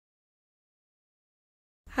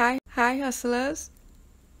Hi hustlers.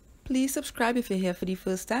 Please subscribe if you're here for the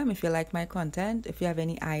first time. If you like my content, if you have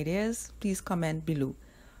any ideas, please comment below.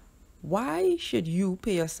 Why should you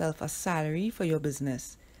pay yourself a salary for your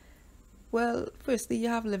business? Well, firstly, you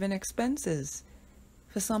have living expenses.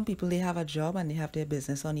 For some people, they have a job and they have their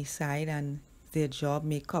business on the side, and their job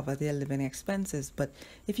may cover their living expenses. But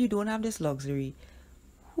if you don't have this luxury,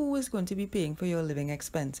 who is going to be paying for your living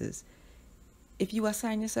expenses? If you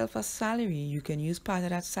assign yourself a salary, you can use part of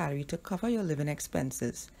that salary to cover your living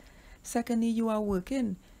expenses. Secondly, you are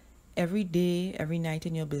working every day, every night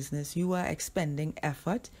in your business. You are expending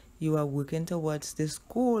effort. You are working towards this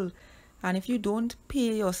goal. And if you don't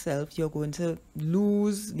pay yourself, you're going to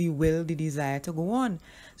lose the will, the desire to go on.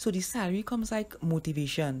 So the salary comes like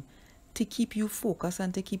motivation to keep you focused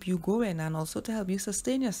and to keep you going, and also to help you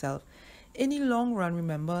sustain yourself. In the long run,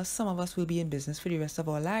 remember, some of us will be in business for the rest of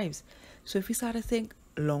our lives. So if we start to think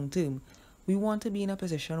long term, we want to be in a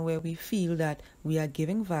position where we feel that we are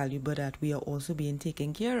giving value, but that we are also being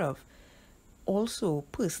taken care of. Also,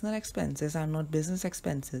 personal expenses are not business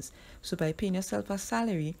expenses. So by paying yourself a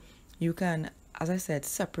salary, you can, as I said,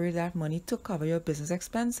 separate that money to cover your business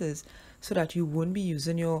expenses, so that you won't be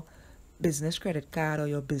using your business credit card or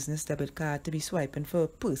your business debit card to be swiping for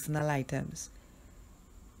personal items.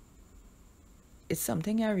 It's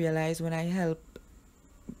something I realized when I help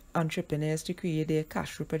entrepreneurs to create their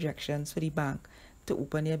cash flow projections for the bank to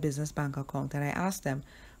open their business bank account. And I ask them,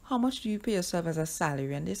 how much do you pay yourself as a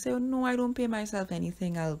salary? And they say, oh, no, I don't pay myself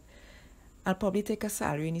anything. I'll probably take a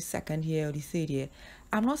salary in the second year or the third year.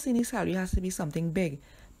 I'm not saying the salary has to be something big,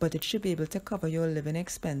 but it should be able to cover your living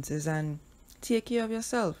expenses and take care of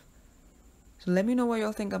yourself. So let me know what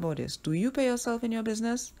y'all think about this. Do you pay yourself in your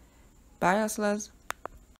business? Bye, hustlers.